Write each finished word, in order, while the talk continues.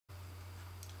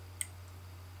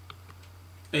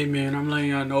Hey man, I'm letting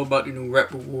y'all know about the new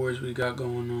rep rewards we got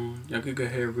going on. Y'all could go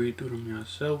ahead and read through them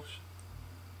yourselves.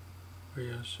 For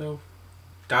yourself.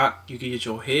 Dot, you can get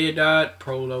your head dot,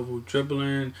 pro level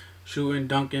dribbling, shooting,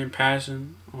 dunking,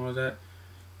 passing, all that.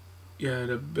 You have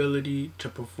the ability to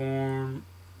perform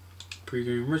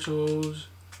pregame rituals.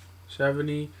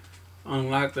 70.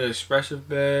 Unlock the expressive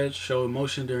badge, show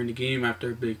emotion during the game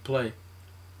after a big play.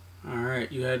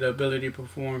 Alright, you had the ability to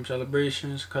perform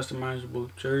celebrations.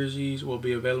 Customizable jerseys will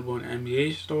be available in the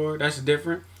NBA store. That's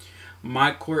different.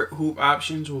 My court hoop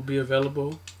options will be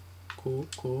available.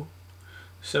 Cool.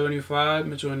 75,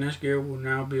 Mitchell and Ness gear will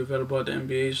now be available at the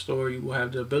NBA store. You will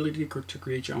have the ability to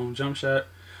create your own jump shot.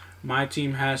 My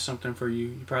team has something for you.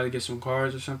 You probably get some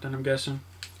cards or something, I'm guessing.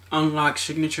 Unlock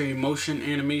signature emotion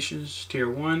animations, tier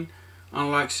 1.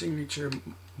 Unlock signature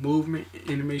movement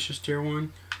animations, tier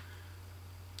 1.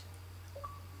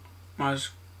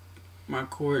 My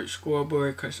court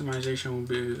scoreboard customization will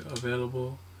be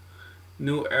available.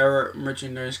 New era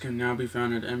merchandise can now be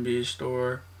found at the NBA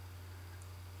store.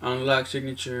 Unlock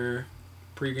signature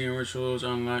pregame rituals.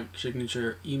 Unlock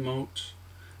signature emotes.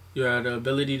 You have the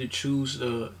ability to choose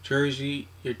the jersey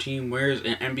your team wears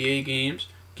in NBA games.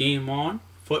 Game on.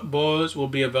 Footballs will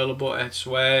be available at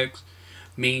Swag's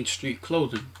Main Street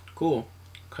Clothing. Cool.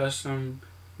 Custom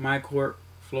My Court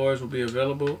floors will be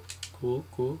available.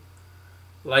 Cool.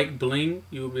 Like bling,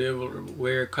 you will be able to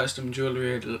wear custom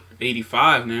jewelry at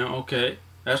 85 now. Okay,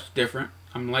 that's different.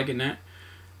 I'm liking that.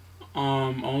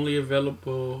 Only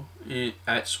available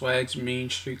at Swag's Main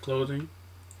Street Clothing.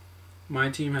 My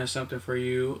team has something for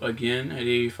you again at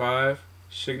 85.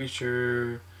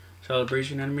 Signature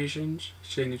celebration animations,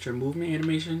 signature movement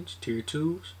animations, tier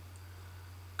 2s.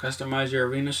 Customize your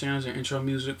arena sounds and intro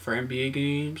music for NBA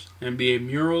games. NBA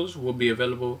murals will be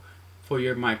available for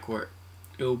your My Court.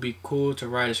 It will be cool to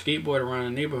ride a skateboard around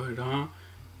the neighborhood, huh?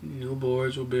 New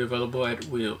boards will be available at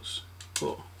Wheels.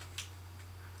 Cool.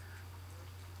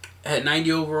 At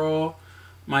 90 overall,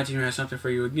 my team has something for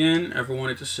you again. Ever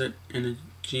wanted to sit in a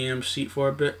GM seat for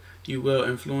a bit? You will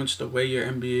influence the way your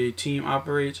NBA team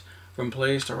operates, from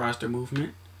plays to roster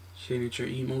movement. Signature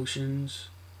emote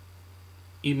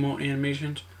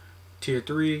animations. Tier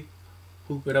 3,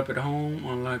 hoop it up at home.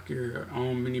 Unlock your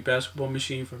own mini basketball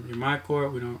machine from your My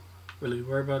Court. We don't really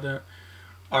worry about that.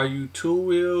 Are 2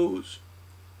 wheels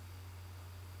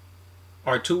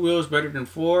better than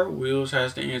 4? Wheels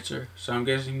has the answer. So I'm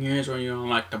guessing here's when you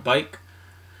unlock the bike.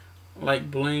 Like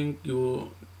bling, you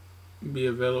will be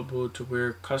available to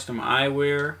wear custom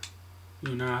eyewear.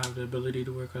 You now have the ability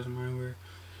to wear custom eyewear.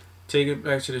 Take it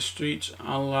back to the streets.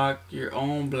 Unlock your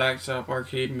own blacktop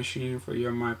arcade machine for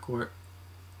your My Court.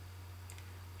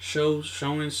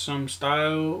 Showing some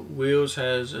style. Wheels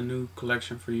has a new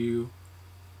collection for you.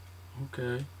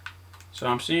 Okay. So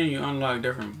I'm seeing you unlock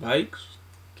different bikes.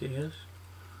 Guess.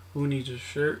 Who needs a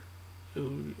shirt? It will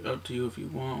be up to you if you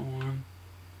want one.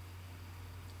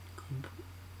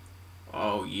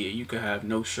 Oh yeah, you could have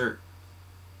no shirt.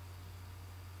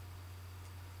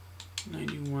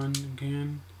 91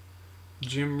 again.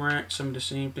 Gym rat, some of the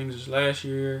same things as last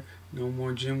year. No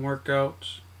more gym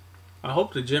workouts. I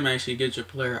hope the gym actually gets your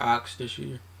player ox this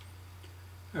year.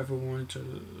 Ever wanted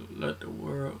to let the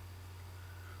world...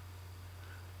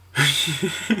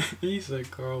 He said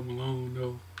Carl Malone,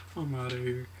 though. I'm out of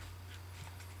here.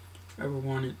 Ever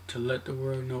wanted to let the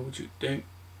world know what you think?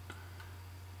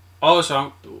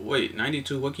 Also, wait,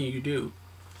 92, what can you do?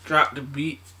 Drop the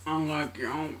beat. Unlock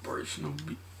your own personal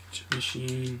beat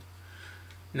machine.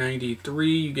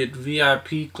 93, you get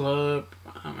VIP club.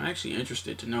 I'm actually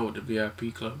interested to know what the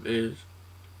VIP club is.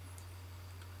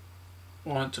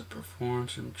 Want to perform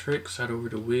some tricks? Head over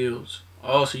to Wheels.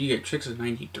 Oh, so you get tricks at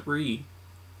 93.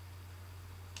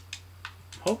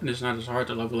 I'm hoping it's not as hard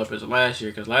to level up as last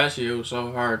year, because last year it was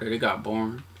so hard that it got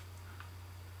boring.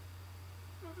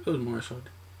 It was more so.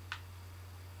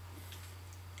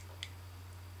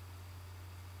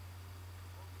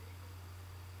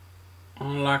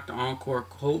 Unlock the Encore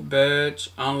Coat Badge.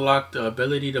 Unlock the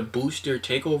ability to boost your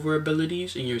takeover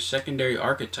abilities in your secondary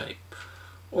archetype.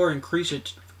 Or increase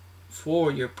it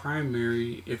for your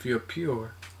primary if you're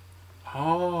pure.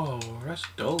 Oh, that's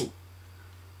dope.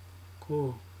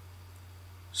 Cool.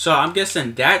 So I'm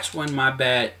guessing that's when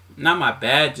not my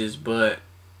badges, but...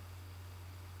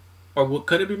 Or what,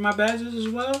 could it be my badges as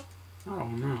well? I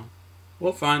don't know.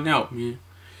 We'll find out, man.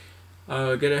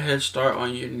 Get a head start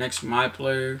on your next My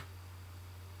Player.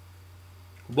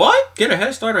 What? Get a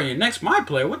head start on your next My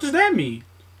Player? What does that mean?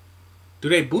 Do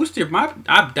they boost your My...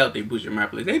 I doubt they boost your My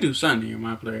Player. They do something to your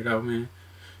My Player, though, man.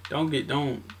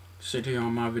 Don't sit here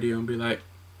on my video and be like,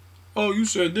 oh, you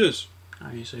said this.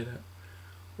 I didn't say that.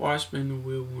 Why spin the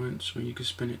wheel once when you can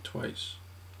spin it twice?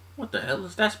 What the hell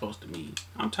is that supposed to mean?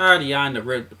 I'm tired of y'all in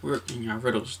y'all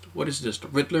riddles. What is this? The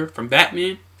Riddler from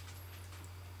Batman?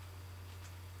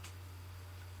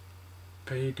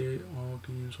 Payday, all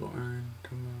games will earn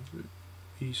tomorrow.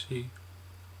 PC.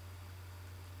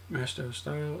 Master of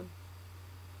style.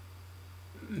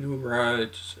 New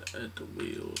rides at the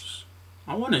wheels.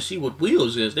 I want to see what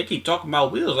wheels is. They keep talking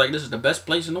about wheels like this is the best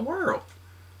place in the world.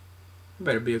 It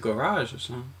better be a garage or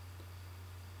something.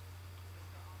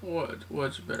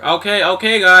 What's better?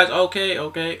 Okay, guys. Okay.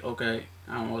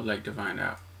 I would like to find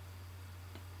out.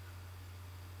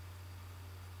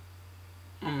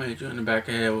 I'm gonna hit you in the back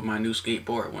of the head with my new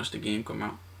skateboard once the game come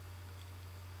out.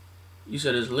 You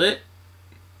said it's lit?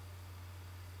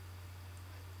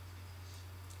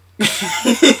 You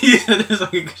said it's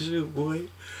like a cashout, boy.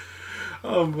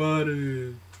 I'm out of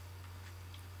here.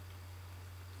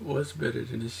 What's better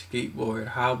than a skateboard?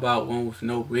 How about one with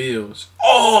no wheels?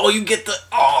 Oh, you get the...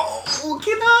 Oh,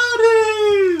 get out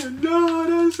of here.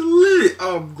 No, that's lit.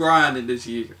 I'm grinding this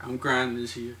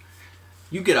year.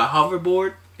 You get a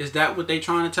hoverboard? Is that what they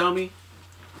trying to tell me?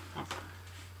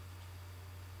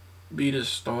 Be the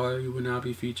star, you will now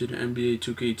be featured in NBA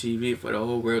 2K TV for the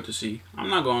whole world to see. I'm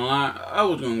not gonna lie, I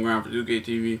was gonna grind for 2K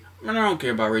TV. I don't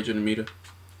care about Rachel Demeter.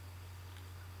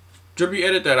 Drippy,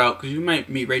 edit that out, because you might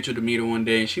meet Rachel Demeter one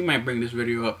day and she might bring this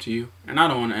video up to you. And I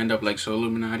don't want to end up like So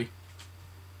Illuminati.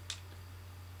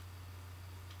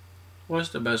 What's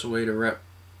the best way to rep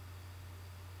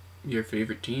your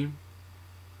favorite team?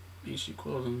 AC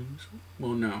clothing.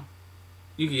 Well, no.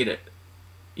 You can get it.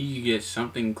 You can get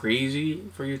something crazy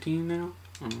for your team now.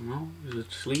 I don't know. Is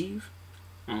it sleeve?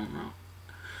 I don't know.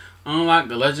 Unlock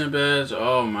the legend beds.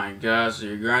 Oh my gosh, so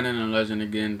you're grinding a legend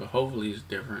again, but hopefully it's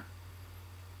different.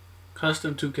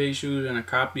 Custom 2K shoes and a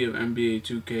copy of NBA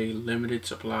 2K limited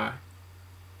supply.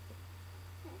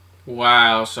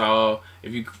 Wow, so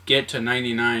if you get to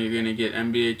 99, you're gonna get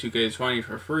NBA 2K20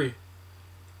 for free.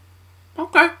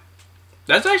 Okay.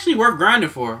 That's actually worth grinding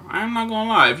for. I'm not gonna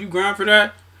lie. If you grind for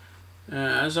that,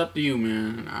 that's up to you,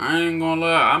 man. I ain't gonna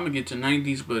lie. I'm gonna get to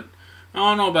 90s, but I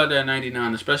don't know about that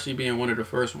 99, especially being one of the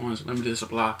first ones, limited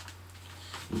supply.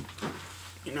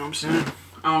 You know what I'm saying?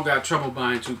 I don't got trouble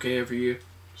buying 2K every year,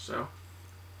 so.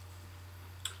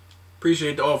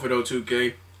 Appreciate the offer though,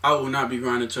 2K. I will not be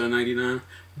grinding to a 99.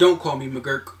 Don't call me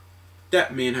McGurk.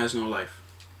 That man has no life.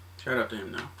 Shout out to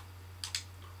him now.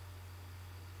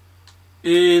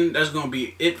 And that's going to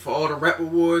be it for all the rep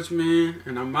rewards, man.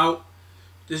 And I'm out.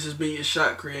 This has been your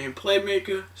shot creating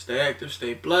playmaker. Stay active,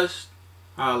 stay blessed.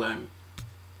 Holla at me.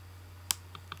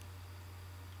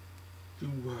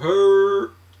 You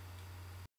heard.